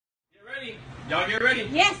Y'all get ready.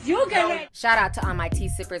 Yes, you get ready. Shout out to all my tea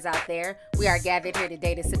sippers out there. We are gathered here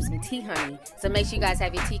today to sip some tea, honey. So make sure you guys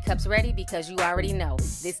have your teacups ready because you already know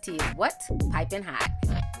this tea is what? Piping hot.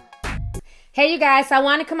 Hey you guys, so I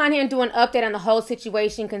want to come on here and do an update on the whole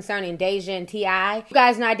situation concerning Deyjah and T.I. You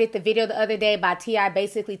guys know I did the video the other day about T.I.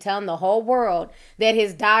 basically telling the whole world that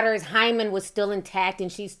his daughter's hymen was still intact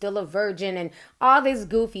and she's still a virgin and all this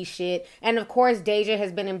goofy shit. And of course, Deyjah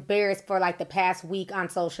has been embarrassed for like the past week on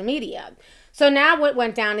social media. So now what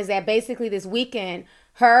went down is that basically this weekend,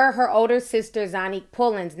 her older sister, Zonnique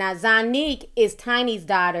Pullins. Now, Zonnique is Tiny's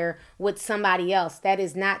daughter with somebody else. That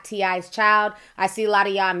is not T.I.'s child. I see a lot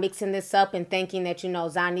of y'all mixing this up and thinking that, you know,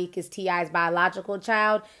 Zonnique is T.I.'s biological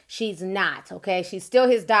child. She's not, okay? She's still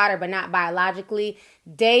his daughter, but not biologically.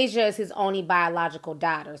 Deyjah is his only biological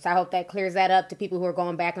daughter. So I hope that clears that up to people who are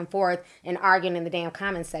going back and forth and arguing in the damn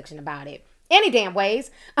comment section about it. Any damn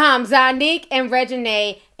ways. Zonnique and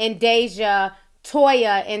Reginae and Deyjah,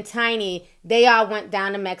 Toya and Tiny, they all went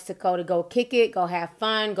down to Mexico to go kick it, go have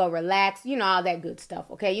fun, go relax, you know, all that good stuff,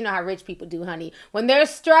 okay? You know how rich people do, honey. When they're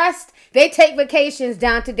stressed, they take vacations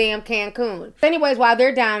down to damn Cancun. Anyways, while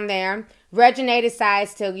they're down there, Reginae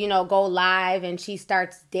decides to, you know, go live and she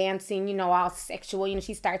starts dancing, you know, all sexual. You know,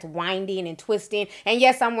 she starts winding and twisting. And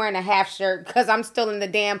yes, I'm wearing a half shirt because I'm still in the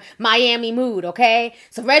damn Miami mood, okay?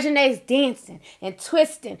 So Reginae's dancing and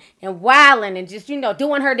twisting and wilding and just, you know,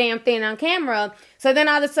 doing her damn thing on camera. So then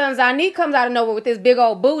all of a sudden, Zonnique comes out of nowhere with this big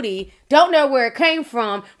old booty. Don't know where it came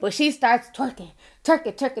from, but she starts twerking,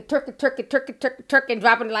 twerking,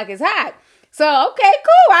 dropping it like it's hot. So, okay,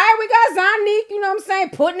 cool. All right, we got Zonnique, you know what I'm saying,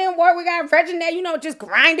 putting in work. We got Reginae, you know, just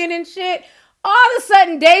grinding and shit. All of a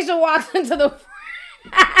sudden, Deyjah walks into the...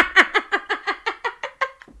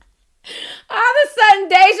 All of a sudden,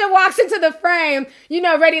 Deyjah walks into the frame, you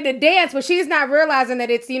know, ready to dance, but she's not realizing that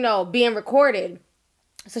it's, you know, being recorded.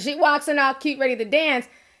 So she walks in all cute, ready to dance.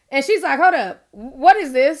 And she's like, hold up, what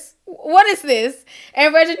is this? What is this?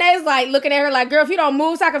 And Reginae's like looking at her like, girl, if you don't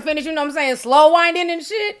move so I can finish, you know what I'm saying, slow winding and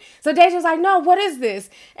shit. So Deyjah's like, no, what is this?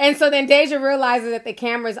 And so then Deyjah realizes that the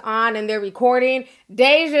camera's on and they're recording.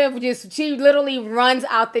 Deyjah she literally runs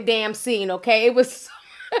out the damn scene, okay? It was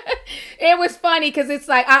it was funny because it's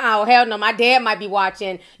like, hell no, my dad might be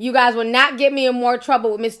watching. You guys will not get me in more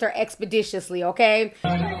trouble with Mr. Expeditiously, okay?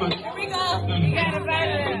 Here we go. We got it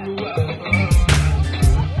right.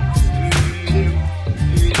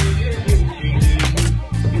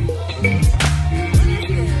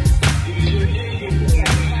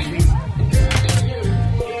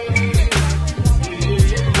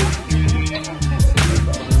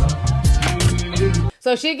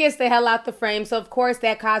 So she gets the hell out the frame. So, of course,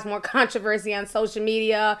 that caused more controversy on social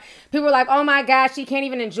media. People were like, oh, my gosh, she can't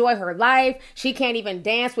even enjoy her life. She can't even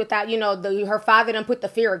dance without, you know, her father done put the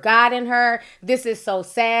fear of God in her. This is so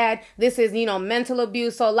sad. This is, you know, mental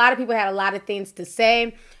abuse. So a lot of people had a lot of things to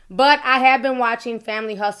say. But I have been watching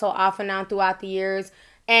Family Hustle off and on throughout the years.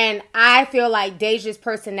 And I feel like Deyjah's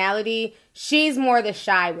personality, she's more the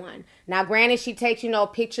shy one. Now, granted, she takes, you know,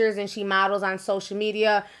 pictures and she models on social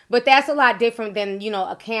media, but that's a lot different than, you know,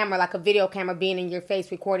 a camera, like a video camera being in your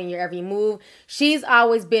face, recording your every move. She's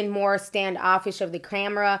always been more standoffish of the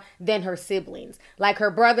camera than her siblings. Like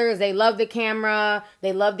her brothers, they love the camera,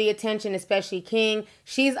 they love the attention, especially King.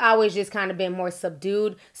 She's always just kind of been more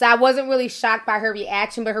subdued. So I wasn't really shocked by her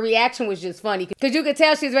reaction, but her reaction was just funny because you could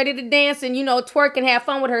tell she's ready to dance and, you know, twerk and have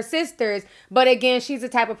fun with her sisters. But again, she's the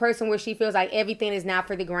type of person where she feels like everything is not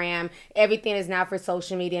for the gram. Everything is not for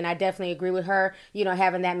social media. And I definitely agree with her, you know,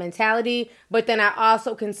 having that mentality. But then I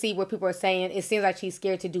also can see where people are saying it seems like she's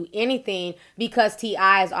scared to do anything because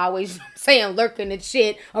T.I. is always saying lurking and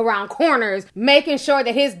shit around corners, making sure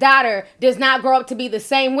that his daughter does not grow up to be the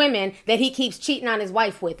same women that he keeps cheating on his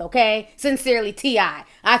wife with, okay? Sincerely, T.I.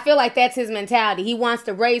 I feel like that's his mentality. He wants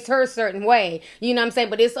to raise her a certain way, you know what I'm saying?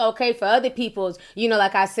 But it's okay for other people's, you know,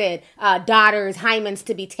 like I said, daughters, hymens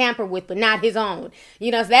to be tampered with, but not his own. You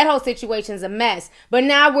know, so that whole situation's a mess. But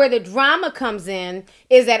now where the drama comes in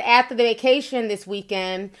is that after the vacation this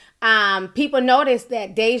weekend, people noticed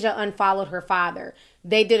that Deyjah unfollowed her father.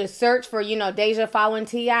 They did a search for, you know, Deyjah following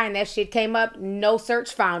T.I. and that shit came up. No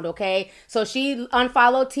search found, okay? So she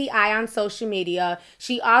unfollowed T.I. on social media.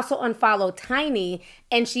 She also unfollowed Tiny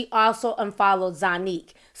and she also unfollowed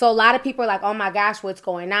Zonnique. So a lot of people are like, oh my gosh, what's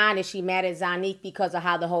going on? Is she mad at Zonnique because of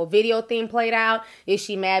how the whole video thing played out? Is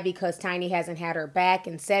she mad because Tiny hasn't had her back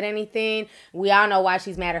and said anything? We all know why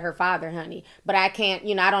she's mad at her father, honey. But I can't,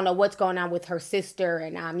 you know, I don't know what's going on with her sister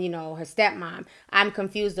and, you know, her stepmom. I'm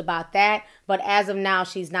confused about that. But as of now, now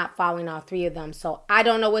she's not following all 3 of them. So I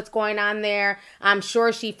don't know what's going on there. I'm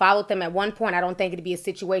sure she followed them at one point. I don't think it'd be a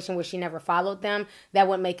situation where she never followed them. That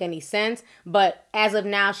wouldn't make any sense. But as of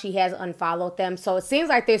now, she has unfollowed them. So it seems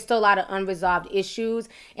like there's still a lot of unresolved issues.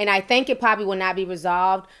 And I think it probably will not be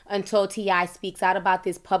resolved until T.I. speaks out about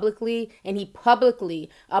this publicly. And he publicly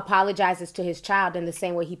apologizes to his child in the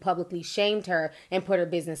same way he publicly shamed her and put her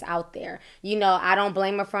business out there. You know, I don't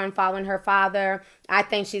blame her for unfollowing her father. I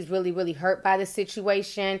think she's really, really hurt by the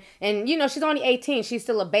situation. And, you know, she's only 18. She's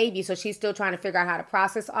still a baby. So she's still trying to figure out how to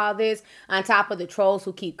process all this, on top of the trolls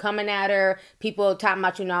who keep coming at her. People talking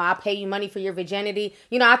about, you know, I'll pay you money for your virginity.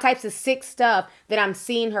 You know, all types of sick stuff that I'm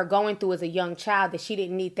seeing her going through as a young child, that she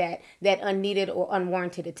didn't need that unneeded or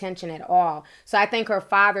unwarranted attention at all. So I think her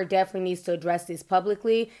father definitely needs to address this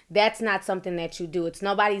publicly. That's not something that you do. It's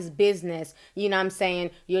nobody's business, you know what I'm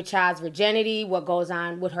saying, your child's virginity, what goes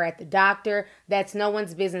on with her at the doctor. That's no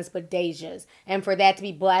one's business but Deyjah's. And for that to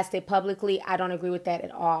be blasted publicly, I don't agree with that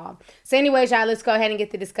at all. So anyways, y'all, let's go ahead and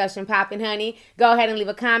get the discussion popping, honey. Go ahead and leave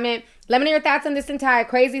a comment. Let me know your thoughts on this entire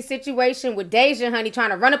crazy situation with Deyjah, honey, trying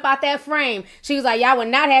to run up out that frame. She was like, y'all would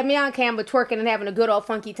not have me on camera twerking and having a good old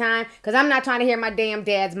funky time, because I'm not trying to hear my damn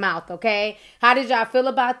dad's mouth, okay? How did y'all feel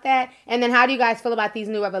about that? And then how do you guys feel about these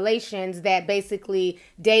new revelations that basically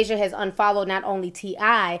Deyjah has unfollowed not only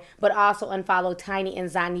T.I., but also unfollowed Tiny and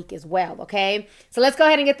Zonnique as well, okay? So let's go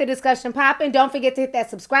ahead and get the discussion popping. Don't forget to hit that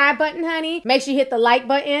subscribe button, honey. Make sure you hit the like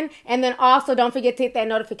button. And then also don't forget to hit that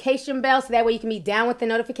notification bell so that way you can be down with the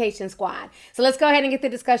notification squad. So let's go ahead and get the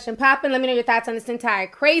discussion popping. Let me know your thoughts on this entire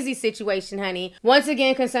crazy situation, honey. Once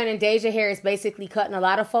again, concerning Deyjah Harris basically cutting a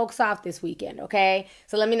lot of folks off this weekend, okay?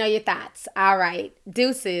 So let me know your thoughts. All right.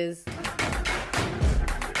 Deuces.